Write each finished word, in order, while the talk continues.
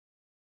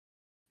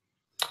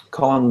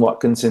Colin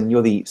Watkinson.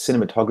 You're the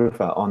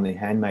cinematographer on The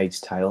Handmaid's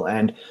Tale.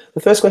 And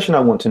the first question I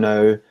want to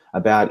know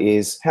about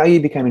is how you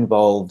became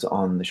involved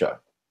on the show.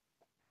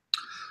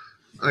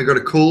 I got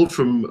a call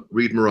from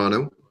Reed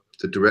Morano,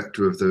 the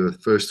director of the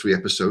first 3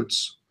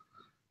 episodes.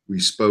 We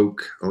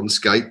spoke on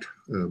Skype.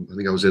 I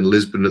think I was in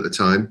Lisbon at the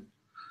time.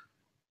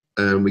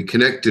 And we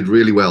connected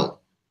really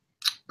well.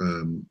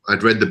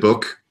 I'd read the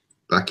book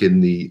back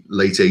in the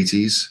late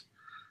 80s,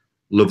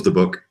 loved the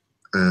book,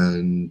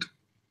 and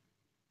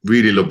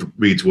really loved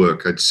Reed's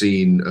work. I'd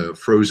seen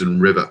Frozen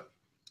River,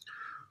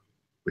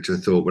 which I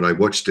thought when I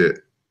watched it,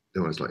 I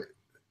was like,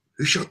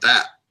 who shot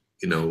that?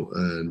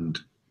 And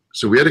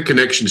so we had a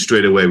connection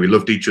straight away. We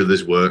loved each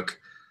other's work,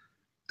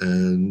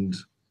 and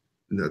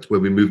that's where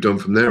we moved on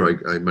from there.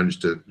 I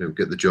managed to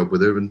get the job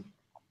with her, and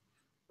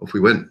off we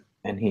went.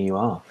 And here you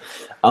are.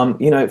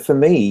 For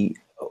me,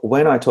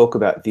 when I talk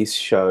about this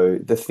show,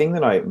 the thing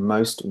that I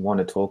most want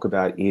to talk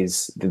about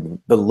is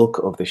the look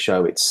of the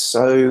show. It's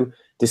so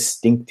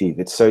distinctive.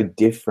 It's so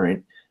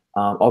different.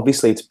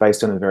 Obviously, it's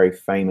based on a very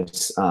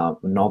famous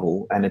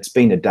novel, and it's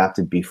been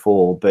adapted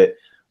before, but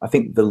I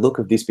think the look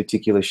of this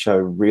particular show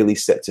really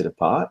sets it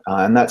apart,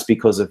 and that's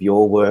because of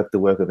your work, the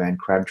work of Anne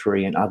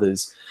Crabtree and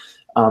others.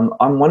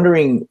 I'm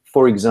wondering,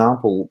 for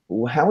example,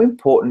 how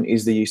important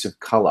is the use of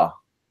colour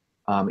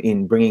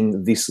in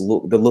bringing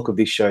the look of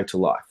this show to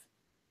life?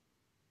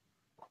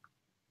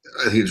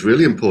 I think it's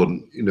really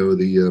important.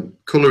 The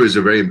color is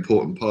a very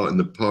important part in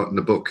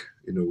the book.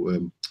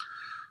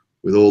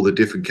 With all the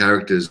different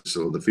characters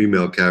or the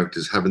female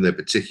characters having their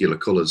particular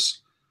colors,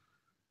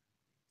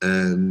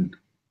 and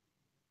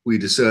we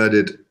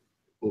decided,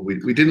 well,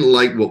 we didn't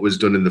like what was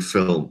done in the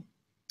film.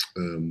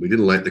 We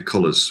didn't like the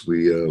colors.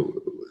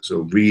 So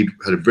Reed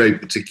had a very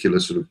particular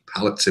sort of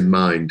palettes in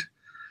mind.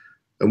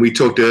 And we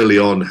talked early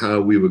on how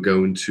we were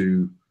going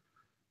to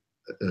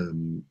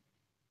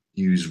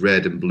use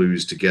red and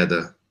blues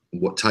together,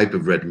 what type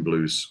of red and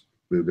blues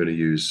we were going to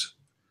use.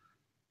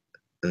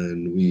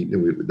 And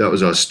that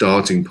was our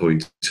starting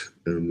point.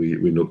 And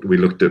we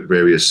looked at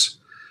various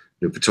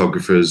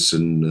photographers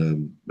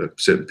and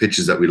certain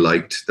pictures that we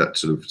liked, that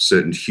sort of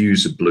certain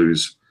hues of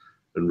blues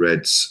and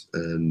reds.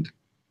 And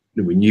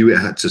we knew it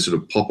had to sort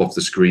of pop off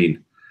the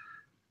screen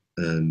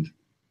and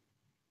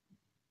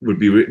would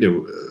be,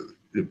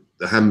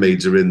 the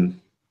handmaids are in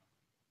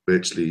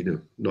virtually,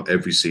 not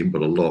every scene,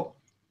 but a lot,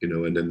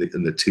 and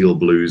then the teal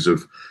blues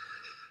of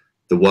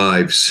the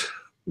wives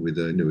with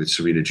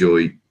Serena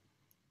Joy,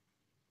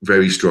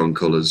 very strong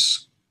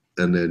colors.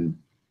 And then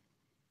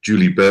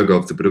Julie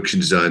Berghoff, the production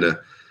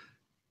designer,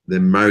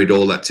 then married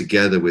all that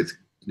together with,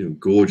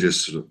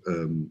 gorgeous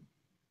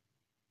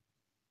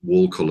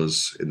wall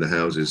colors in the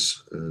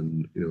houses.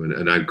 And,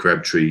 and Anne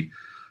Crabtree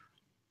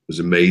was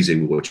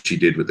amazing what she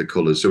did with the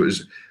colors. So it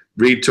was,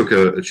 Reed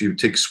she would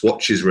take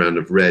swatches around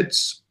of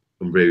reds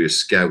on various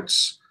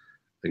scouts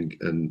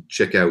and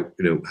check out,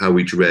 how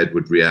each red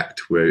would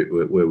react, where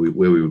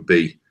we would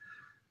be,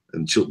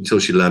 until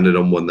she landed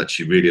on one that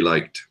she really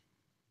liked.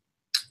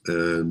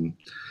 And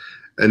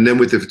then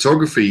with the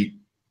photography,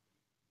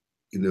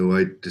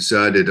 I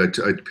decided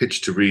I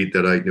pitched to Reed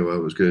that I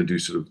was going to do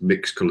sort of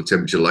mixed color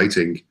temperature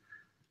lighting,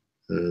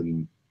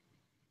 and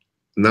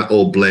that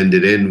all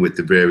blended in with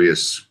the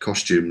various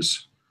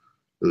costumes.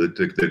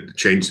 The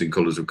changing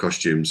colors of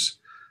costumes.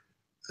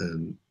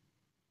 And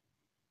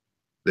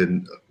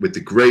then with the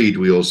grade,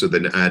 we also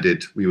then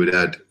we would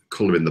add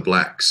color in the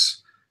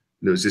blacks.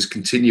 There was this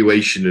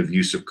continuation of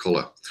use of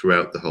color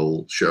throughout the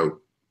whole show.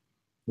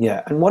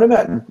 Yeah, and what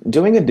about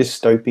doing a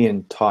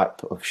dystopian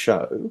type of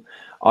show?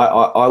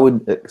 I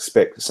would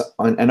expect,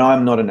 and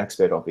I'm not an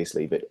expert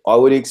obviously, but I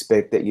would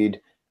expect that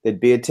there'd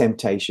be a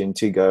temptation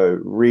to go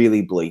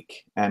really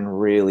bleak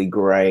and really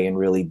grey and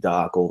really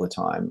dark all the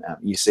time.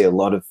 You see a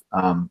lot of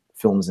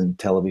films and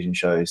television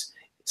shows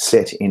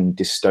set in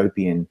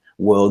dystopian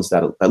worlds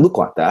that look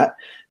like that.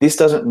 This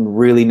doesn't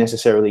really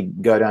necessarily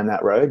go down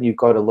that road. You've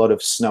got a lot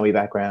of snowy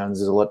backgrounds.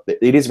 There's a lot.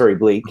 It is very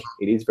bleak.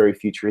 It is very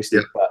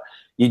futuristic, yeah. But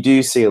you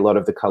do see a lot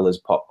of the colours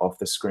pop off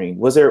the screen.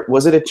 Was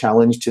it a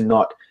challenge to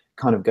not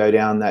kind of go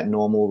down that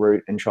normal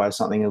route and try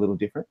something a little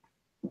different?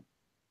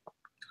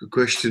 Good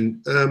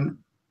question.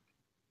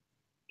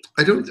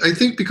 I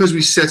think because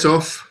we set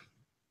off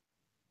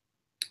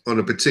on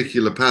a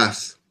particular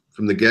path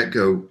from the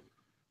get-go,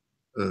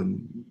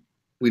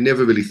 we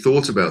never really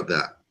thought about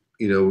that.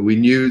 We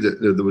knew that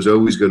there was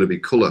always going to be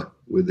color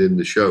within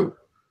the show.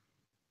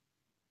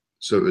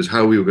 So it was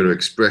how we were going to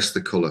express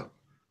the color.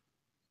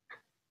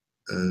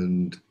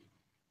 And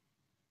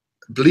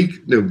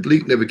bleak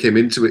never came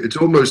into it. It's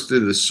almost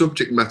the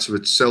subject matter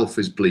itself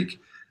is bleak.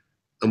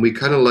 And we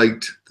kind of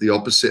liked the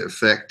opposite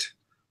effect.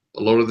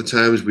 A lot of the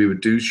times we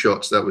would do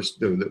shots that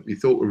we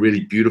thought were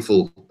really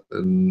beautiful,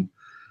 and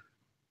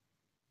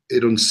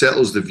it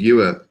unsettles the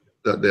viewer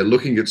that they're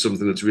looking at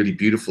something that's really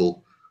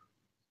beautiful,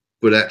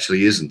 but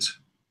actually isn't.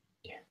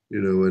 Yeah.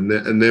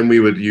 And then we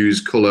would use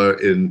color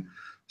in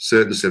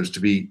certain steps to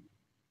be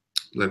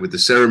like with the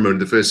ceremony,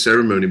 the first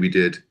ceremony we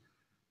did.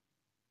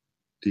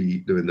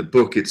 In the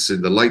book, it's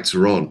the lights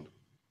are on,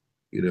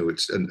 You know,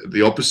 it's and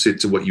the opposite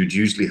to what you'd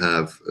usually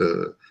have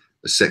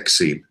a sex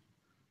scene.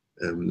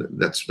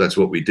 That's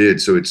what we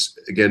did. So it's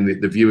again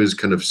the viewer's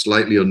kind of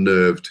slightly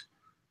unnerved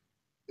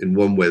in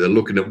one way. They're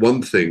looking at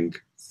one thing,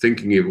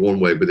 thinking it one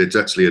way, but it's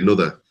actually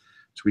another.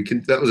 So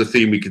that was a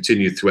theme we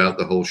continued throughout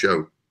the whole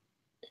show.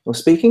 Well,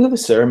 speaking of the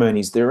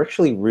ceremonies, they're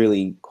actually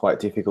really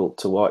quite difficult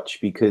to watch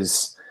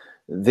because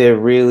they're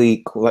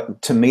really,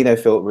 to me, they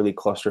felt really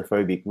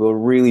claustrophobic. We were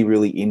really,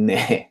 really in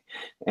there,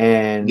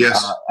 and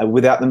Yes.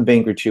 without them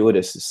being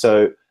gratuitous.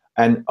 So,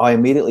 and I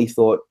immediately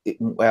thought,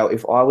 wow,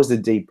 if I was the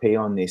DP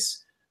on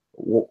this,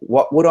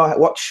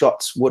 what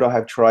shots would I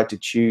have tried to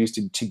choose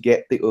to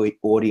get the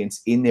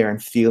audience in there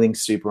and feeling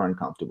super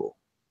uncomfortable?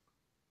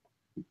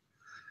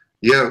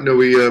 Yeah, no,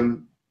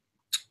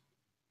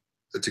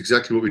 that's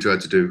exactly what we tried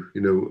to do.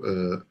 You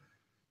know,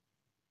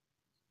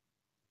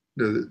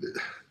 no,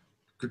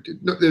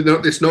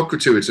 it's not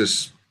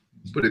gratuitous,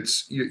 but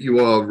you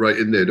are right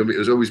in there. Don't we? It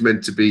was always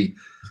meant to be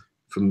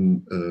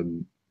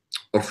from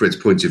Offred's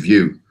point of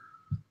view.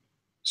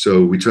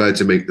 So we tried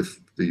to make the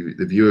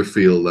viewer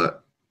feel that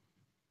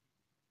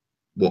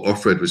what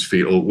Offred was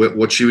feeling, or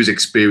what she was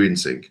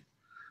experiencing.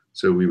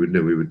 So we would,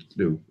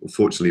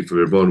 unfortunately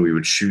for Yvonne, we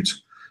would shoot,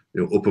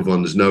 up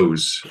Yvonne's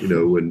nose,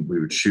 and we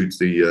would shoot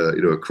the,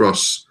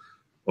 across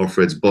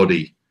Offred's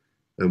body,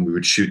 and we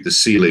would shoot the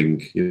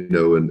ceiling,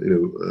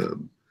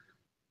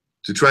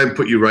 to try and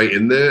put you right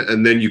in there,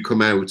 and then you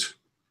come out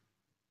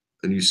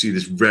and you see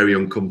this very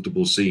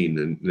uncomfortable scene,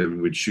 and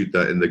then we'd shoot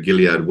that in the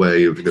Gilead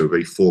way of,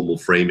 very formal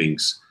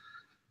framings.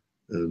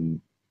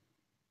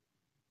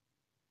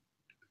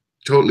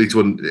 Completely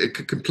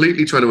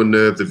trying to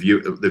unnerve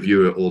the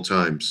viewer at all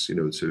times,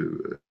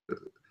 to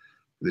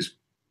this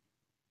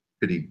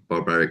pretty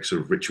barbaric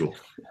sort of ritual.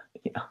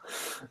 Yeah.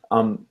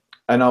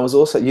 And I was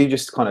also, you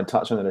just kind of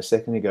touched on it a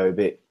second ago,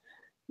 but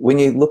when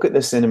you look at the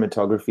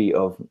cinematography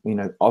of,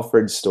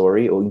 Offred's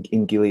story or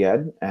in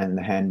Gilead and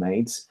the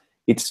Handmaids,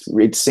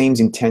 it seems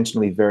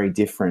intentionally very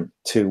different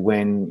to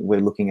when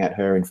we're looking at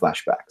her in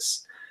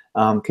flashbacks.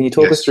 Can you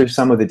talk us through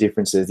some of the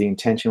differences, the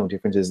intentional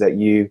differences that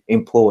you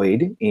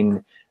employed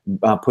in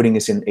putting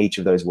us in each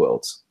of those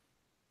worlds?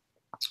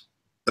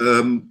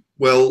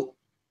 Well,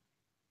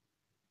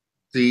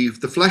 the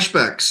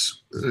flashbacks,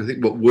 I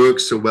think what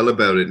works so well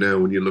about it now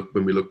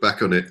when we look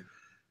back on it,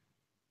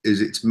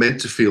 is it's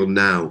meant to feel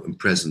now and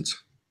present.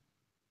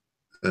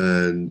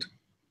 And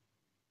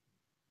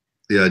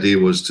the idea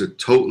was to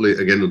totally,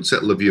 again,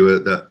 unsettle the viewer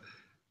that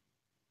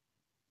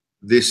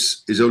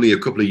this is only a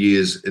couple of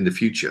years in the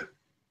future.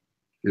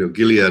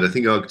 Gilead, I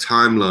think our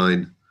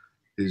timeline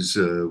is,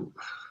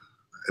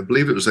 I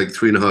believe it was like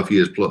 3.5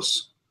 years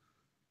plus.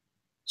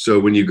 So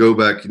when you go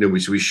back,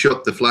 we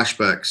shot the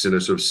flashbacks in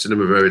a sort of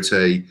cinema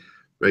verite,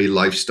 very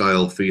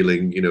lifestyle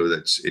feeling,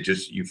 that's it,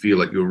 just you feel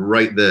like you're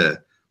right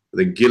there. But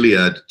then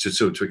Gilead,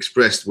 to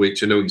express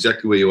which I know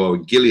exactly where you are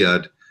with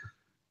Gilead,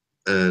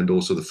 and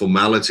also the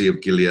formality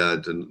of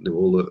Gilead and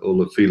all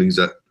the feelings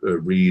that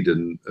Reed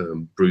and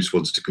Bruce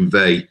wants to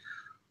convey,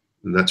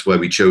 and that's why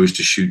we chose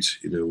to shoot,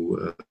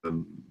 in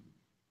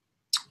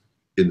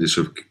this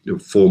sort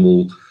of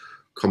formal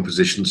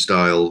composition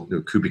style,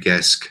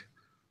 Kubrick-esque,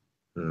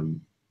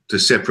 to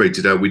separate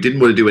it out. We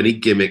didn't want to do any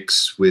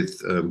gimmicks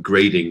with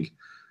grading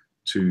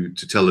to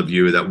tell the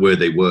viewer that where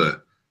they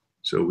were.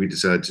 So we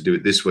decided to do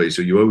it this way.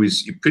 So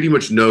you pretty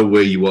much know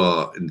where you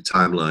are in the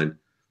timeline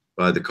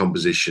by the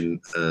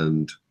composition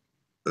and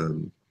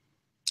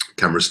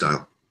camera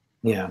style.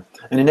 Yeah,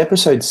 and in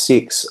episode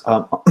 6,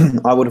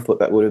 I would have thought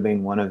that would have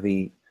been one of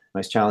the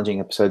most challenging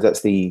episodes.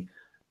 That's the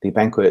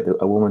banquet at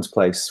A Woman's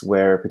Place,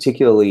 where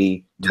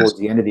particularly towards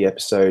the end of the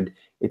episode,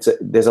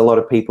 there's a lot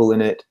of people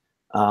in it.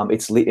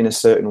 It's lit in a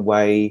certain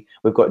way.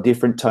 We've got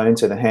different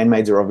tones. So the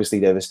handmaids are obviously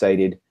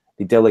devastated.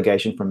 The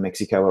delegation from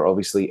Mexico are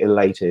obviously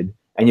elated,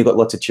 and you've got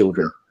lots of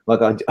children.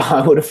 Like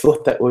I would have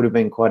thought that would have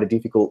been quite a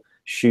difficult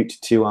shoot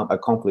to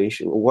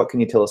accomplish. What can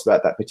you tell us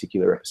about that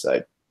particular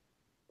episode?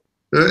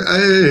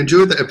 I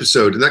enjoyed that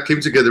episode, and that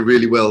came together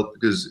really well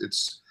because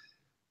it's,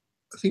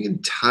 I think,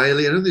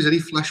 entirely, I don't think there's any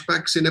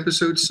flashbacks in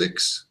episode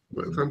 6,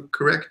 if I'm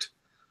correct.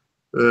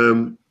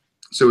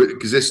 So it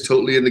exists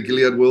totally in the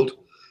Gilead world,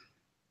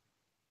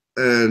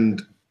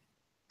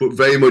 but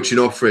very much in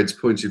Offred's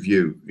point of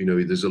view.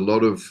 There's a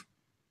lot of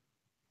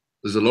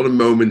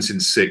moments in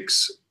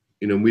 6.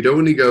 We'd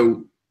only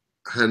go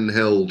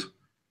handheld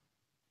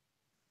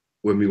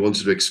when we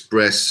wanted to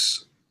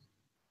express,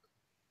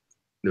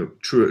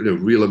 true,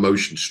 real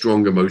emotion,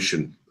 strong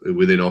emotion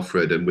within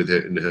Offred and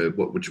within her,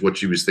 what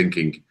she was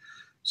thinking.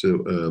 So,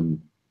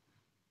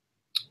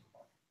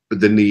 but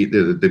then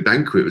the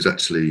banquet was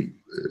actually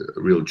a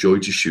real joy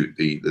to shoot.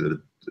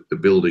 The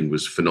building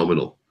was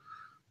phenomenal.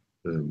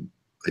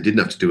 I didn't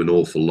have to do an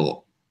awful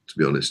lot, to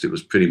be honest. It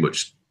was pretty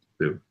much,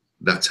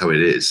 that's how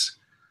it is.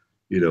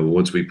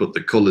 Once we put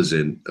the colors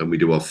in and we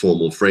do our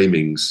formal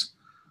framings,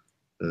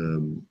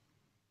 it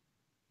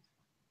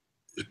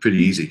was pretty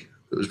easy.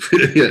 It was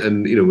pretty,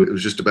 and it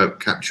was just about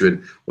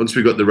capturing. Once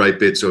we got the right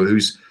bit, so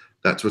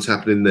that's what's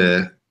happening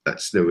there.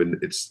 That's and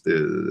it's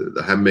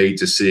the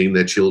handmaids are seeing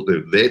their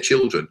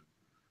children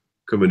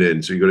coming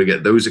in. So you got to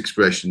get those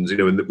expressions, you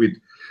know, and that we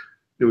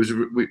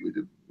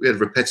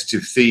had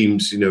repetitive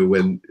themes, you know,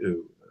 when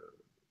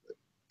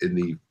in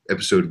the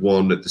episode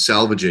 1 at the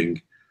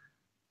salvaging,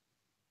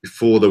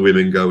 before the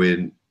women go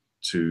in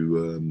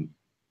to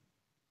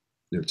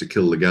you know, to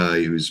kill the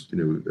guy who's, you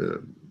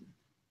know,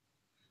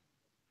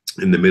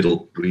 in the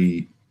middle,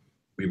 we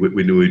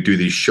do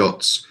these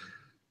shots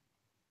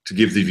to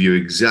give the viewer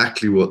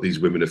exactly what these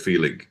women are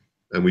feeling.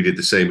 And we did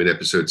the same in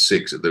episode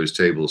 6 at those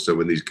tables. So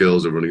when these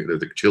girls are running,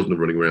 the children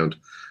are running around,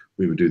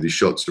 we would do these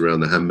shots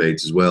around the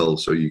handmaids as well,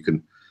 so you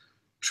can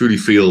truly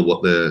feel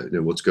what they're, you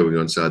know, what's going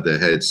on inside their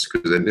heads,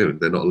 because then, you know,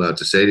 they're not allowed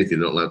to say anything,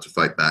 they're not allowed to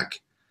fight back.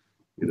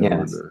 You know,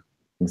 Yes,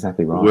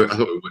 exactly right. I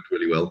thought it worked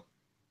really well.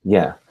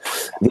 Yeah.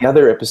 The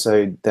other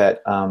episode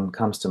that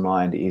comes to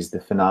mind is the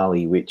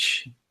finale,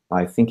 which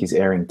I think is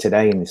airing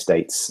today in the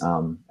States.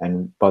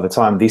 And by the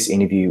time this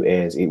interview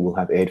airs, it will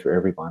have aired for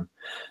everyone.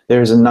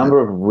 There is a number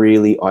of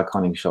really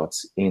iconic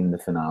shots in the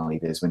finale.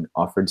 There's when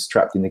Offred's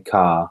trapped in the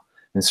car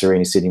and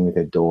Serena's sitting with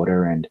her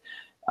daughter. And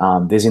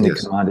there's in the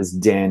commander's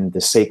den,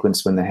 the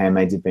sequence when the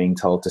handmaids are being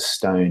told to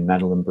stone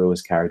Madeline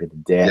Brewer's character to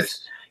death.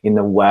 Yes. In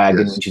the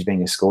wagon when she's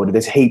being escorted.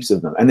 There's heaps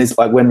of them. And there's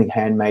like when the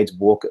handmaids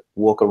walk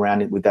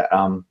around it with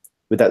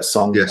that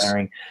song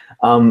playing.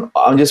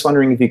 I'm just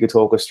wondering if you could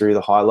talk us through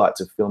the highlights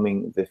of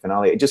filming the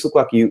finale. It just looked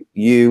like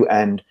you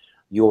and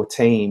your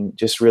team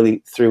just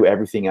really threw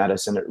everything at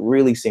us, and it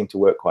really seemed to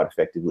work quite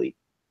effectively.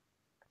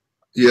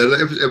 Yeah,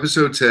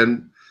 episode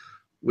 10,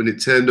 when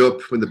it turned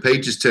up, when the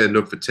pages turned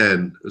up for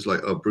 10, it was like,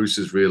 oh, Bruce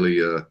is really,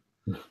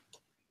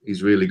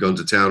 he's really gone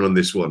to town on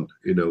this one,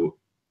 you know.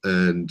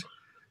 And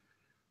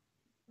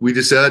we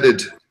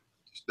decided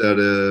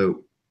that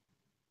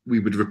we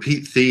would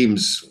repeat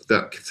themes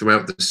that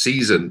throughout the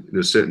season, you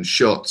know, certain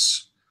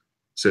shots,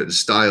 certain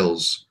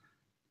styles,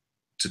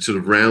 to sort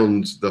of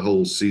round the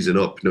whole season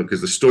up, you know,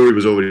 because the story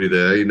was already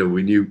there. You know,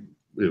 we knew,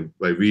 you know,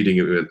 by reading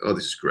it, we went, oh,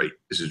 this is great.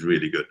 This is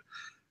really good.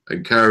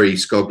 And Carrie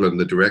Scoglan,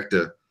 the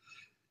director,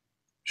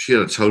 she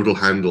had a total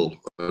handle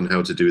on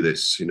how to do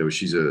this. You know,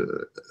 she's a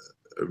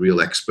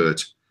real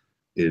expert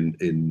in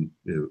you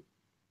know,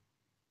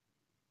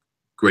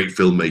 great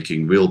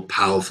filmmaking, real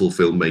powerful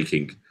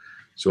filmmaking.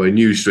 So I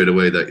knew straight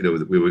away that, you know,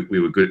 that we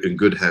were good, in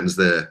good hands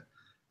there,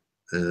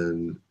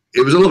 and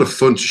it was a lot of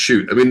fun to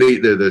shoot. I mean,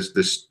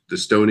 the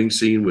stoning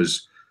scene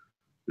was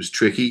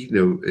tricky.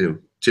 You know,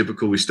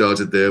 typical. We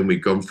started there and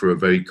we'd gone for a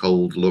very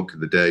cold look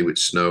of the day with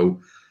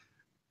snow,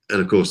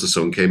 and of course the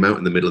sun came out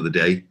in the middle of the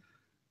day,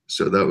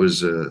 so that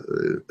was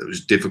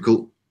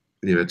difficult.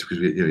 You know, because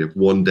you have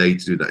one day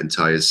to do that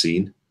entire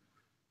scene,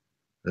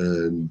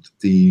 and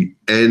the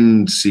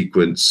end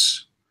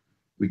sequence.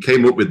 We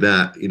came up with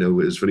that, you know,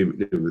 it was funny,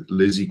 you know,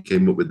 Lizzie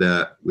came up with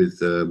that, with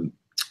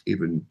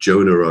even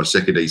Jonah, our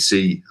second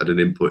AC, had an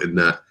input in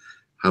that,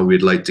 how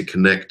we'd like to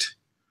connect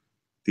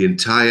the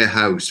entire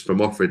house from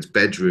Offred's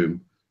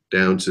bedroom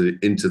down to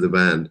into the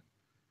van.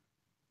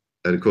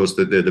 And of course,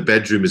 the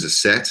bedroom is a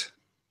set,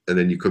 and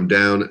then you come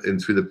down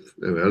and through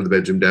out of the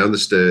bedroom, down the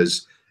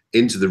stairs,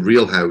 into the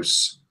real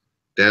house,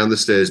 down the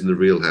stairs in the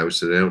real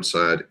house, and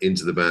outside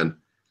into the van.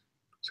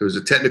 So it was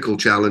a technical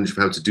challenge of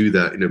how to do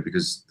that, you know,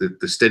 because the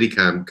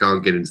Steadicam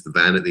can't get into the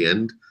van at the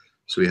end.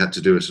 So we had to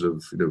do a sort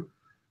of, you know,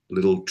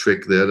 little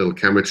trick there, little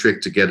camera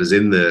trick to get us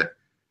in there,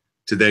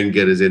 to then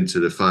get us into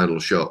the final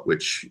shot,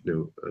 which,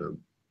 you know,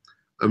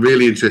 I'm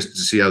really interested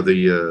to see how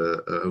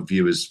the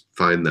viewers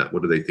find that.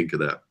 What do they think of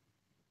that?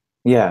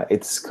 Yeah,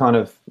 it's kind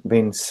of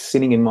been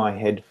sitting in my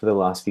head for the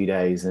last few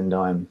days, and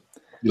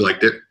You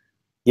liked it?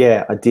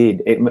 Yeah, I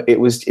did. It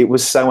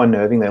was so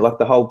unnerving though. Like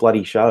the whole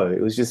bloody show, it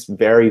was just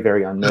very,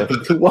 very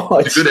unnerving to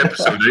watch. It's a good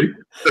episode,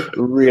 eh?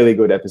 Really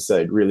good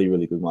episode. Really,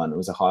 really good one. It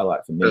was a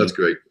highlight for me. That's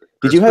great.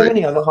 Did you have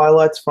any other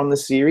highlights from the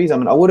series? I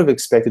mean, I would have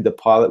expected the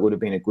pilot would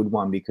have been a good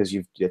one because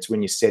that's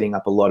when you're setting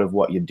up a lot of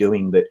what you're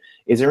doing. But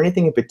is there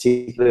anything in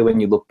particular when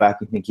you look back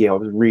and think, yeah, I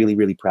was really,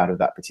 really proud of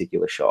that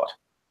particular shot?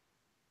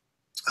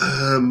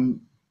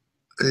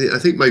 I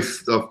think my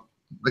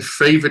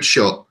favorite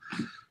shot,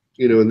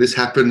 you know, and this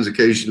happens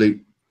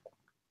occasionally,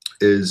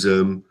 is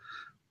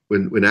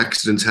when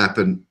accidents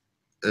happen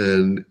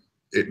and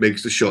it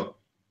makes the shot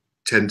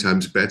 10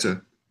 times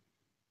better.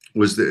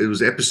 It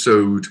was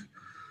episode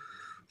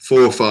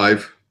 4 or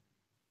 5.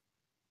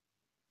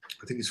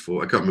 I think it's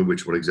 4. I can't remember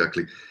which one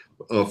exactly.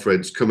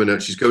 Offred's coming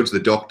out. She's going to the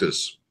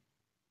doctor's,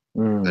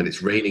 and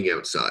it's raining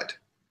outside,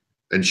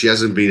 and she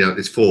hasn't been out.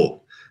 It's 4,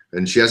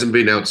 and she hasn't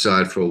been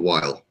outside for a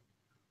while.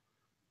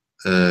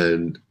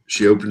 And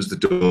she opens the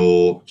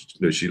door.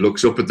 You know, she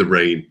looks up at the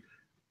rain,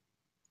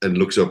 and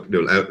looks up.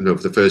 You know,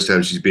 for the first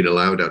time she's been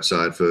allowed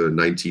outside for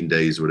 19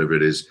 days, or whatever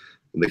it is.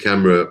 And the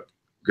camera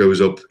goes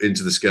up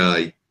into the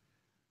sky.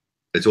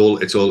 We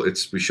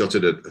shot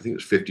it at, I think it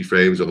was 50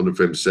 frames, 100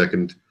 frames a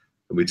second,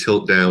 and we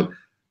tilt down.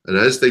 And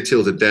as they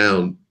tilted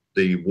down,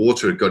 the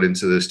water had got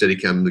into the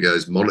Steadicam, the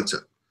guy's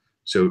monitor.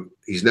 So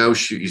he's now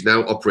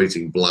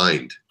operating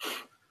blind.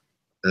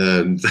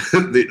 And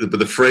but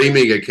the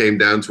framing it came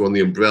down to on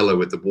the umbrella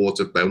with the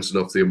water bouncing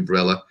off the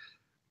umbrella,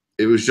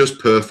 it was just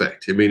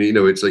perfect. I mean, you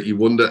know, it's like you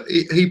wonder,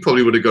 he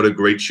probably would have got a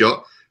great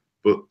shot,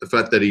 but the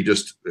fact that he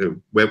just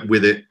went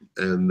with it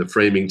and the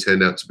framing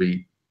turned out to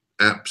be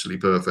absolutely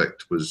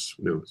perfect was,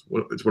 you know,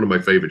 it's one of my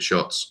favorite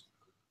shots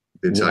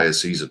the entire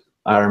season.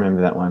 I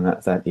remember that one.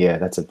 Yeah,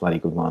 that's a bloody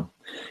good one.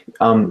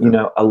 You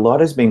know, a lot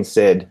has been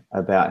said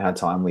about how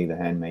timely The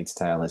Handmaid's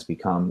Tale has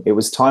become. It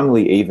was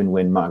timely even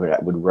when Margaret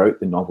Atwood wrote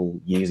the novel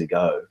years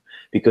ago,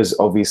 because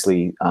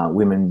obviously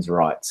women's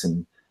rights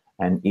and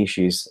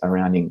issues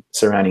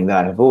surrounding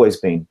that have always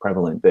been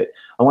prevalent. But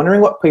I'm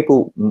wondering what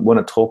people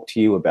want to talk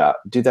to you about.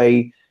 Do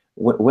they,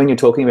 when you're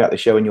talking about the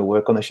show and your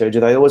work on the show, do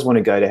they always want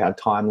to go to how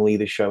timely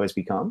the show has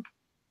become?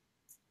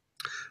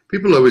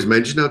 People always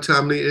mention how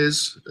timely it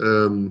is.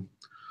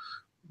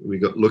 We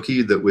got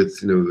lucky that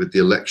with the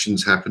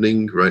elections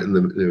happening right in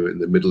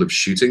the middle of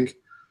shooting,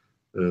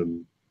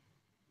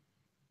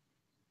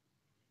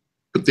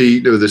 but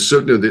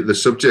the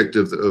subject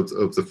of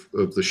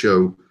the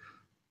show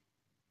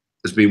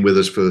has been with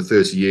us for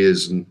 30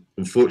 years and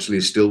unfortunately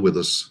is still with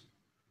us.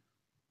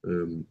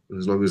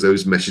 As long as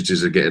those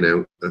messages are getting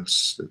out,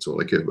 that's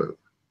all I care about.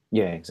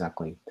 Yeah,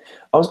 exactly.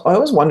 I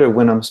always wonder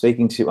when I'm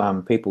speaking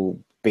to people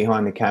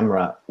behind the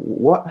camera,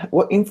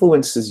 what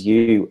influences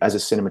you as a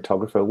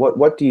cinematographer?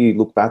 What do you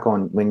look back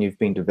on when you've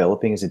been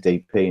developing as a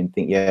DP and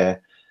think, yeah,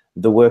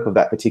 the work of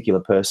that particular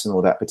person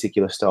or that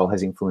particular style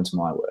has influenced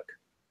my work?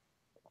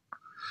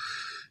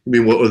 You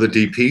mean what other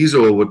DPs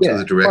or what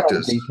other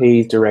directors?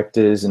 DPs,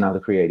 directors, and other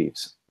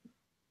creatives.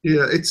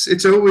 Yeah,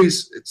 it's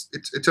always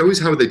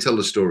how they tell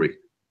the story,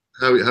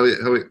 how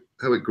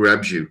it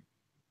grabs you.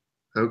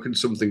 How can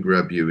something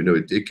grab you? You know,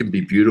 it can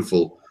be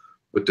beautiful,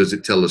 but does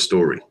it tell a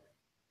story?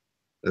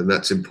 And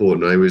that's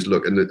important. I always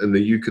look, I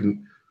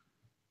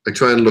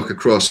try and look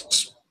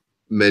across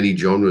many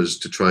genres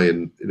to try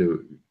and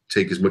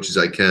take as much as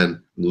I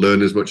can, and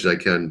learn as much as I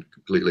can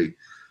completely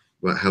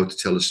about how to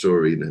tell a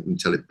story and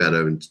tell it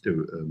better and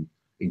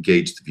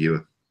engage the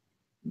viewer.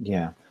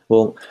 Yeah.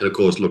 Well, and of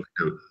course, look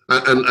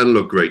and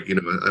look great.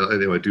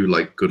 I do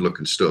like good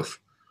looking stuff.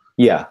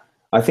 Yeah.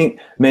 I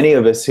think many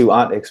of us who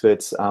aren't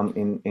experts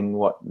in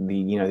what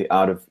the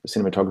art of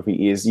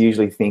cinematography is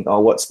usually think,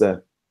 oh, what's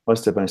the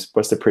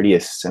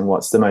prettiest and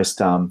what's the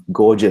most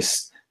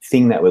gorgeous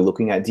thing that we're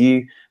looking at? Do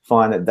you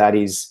find that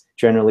is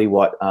generally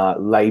what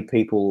lay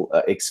people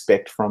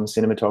expect from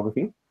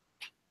cinematography?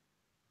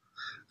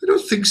 I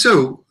don't think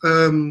so.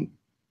 I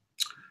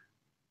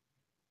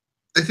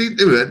think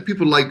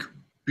people like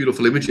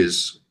beautiful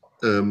images,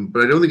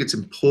 but I don't think it's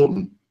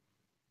important.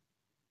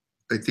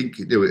 I think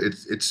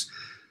it's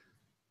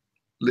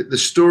the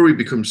story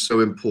becomes so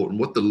important.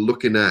 What they're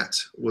looking at,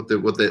 what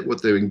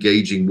they're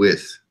engaging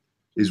with,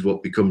 is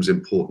what becomes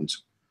important.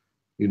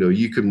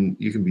 You can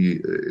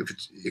be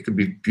it can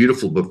be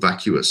beautiful but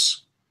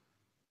vacuous.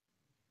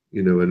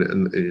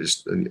 And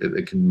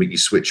it can make you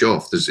switch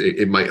off.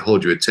 It might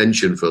hold your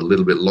attention for a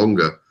little bit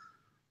longer,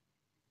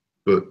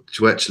 but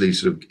to actually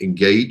sort of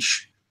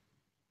engage,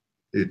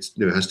 it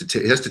has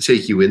to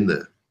take you in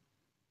there.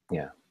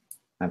 Yeah.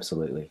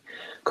 Absolutely.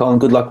 Colin,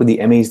 good luck with the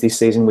Emmys this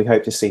season. We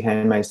hope to see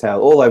Handmaid's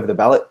Tale all over the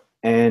ballot,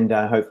 and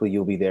hopefully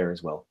you'll be there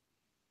as well.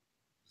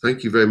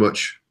 Thank you very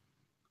much.